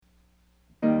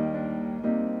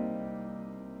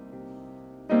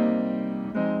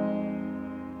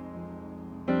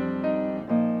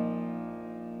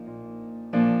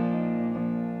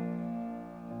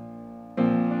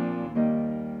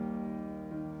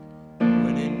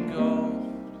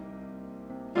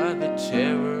by the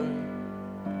terror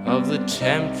of the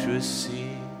temptress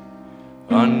sea,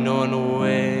 unknown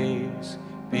waves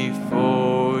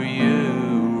before you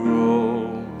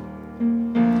roll.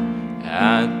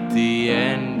 At the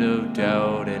end of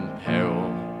doubt and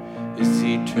peril is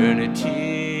eternity,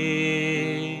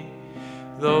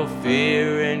 though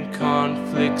fear and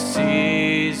conflict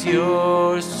seize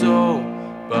your soul.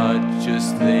 But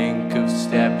just think of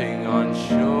stepping on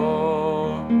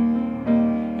shore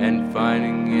and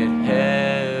finding it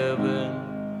heaven,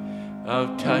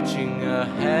 of touching a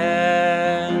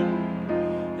hand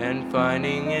and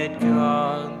finding it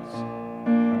God's,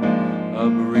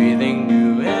 of breathing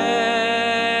new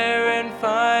air and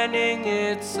finding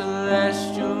it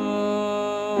celestial,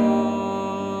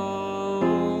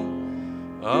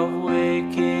 of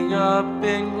waking up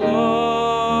in glory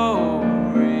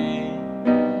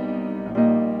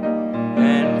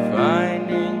and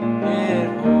finding it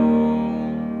home.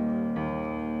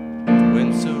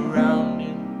 When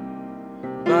surrounded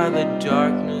by the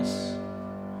darkness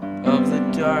of the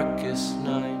darkest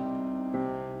night,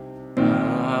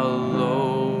 how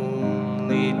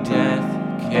lonely death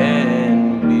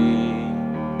can be.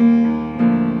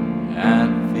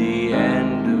 At the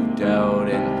end of doubt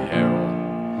and peril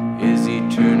is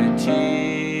eternity.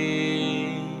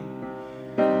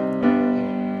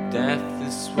 Death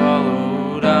is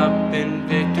swallowed up in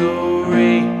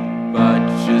victory, but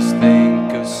just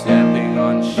think of stepping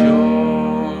on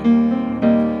shore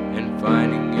and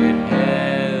finding it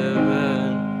heaven,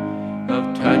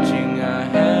 of touching a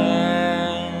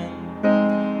hand,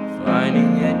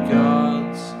 finding it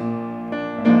God's,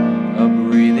 of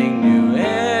breathing new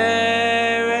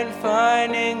air and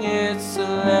finding it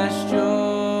celestial,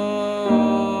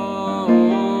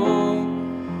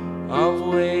 of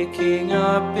waking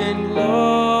up in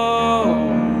glory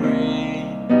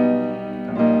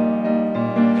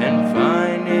and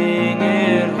finding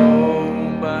it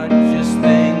home. But just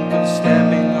think of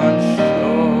stepping on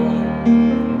shore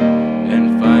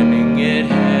and finding it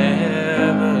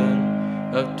heaven,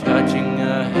 of touching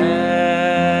a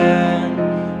hand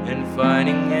and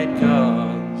finding it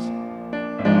God's,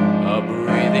 of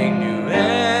breathing new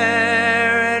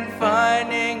air and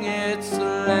finding it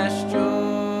celestial,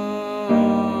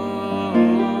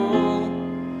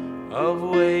 of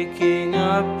waking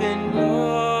up in glory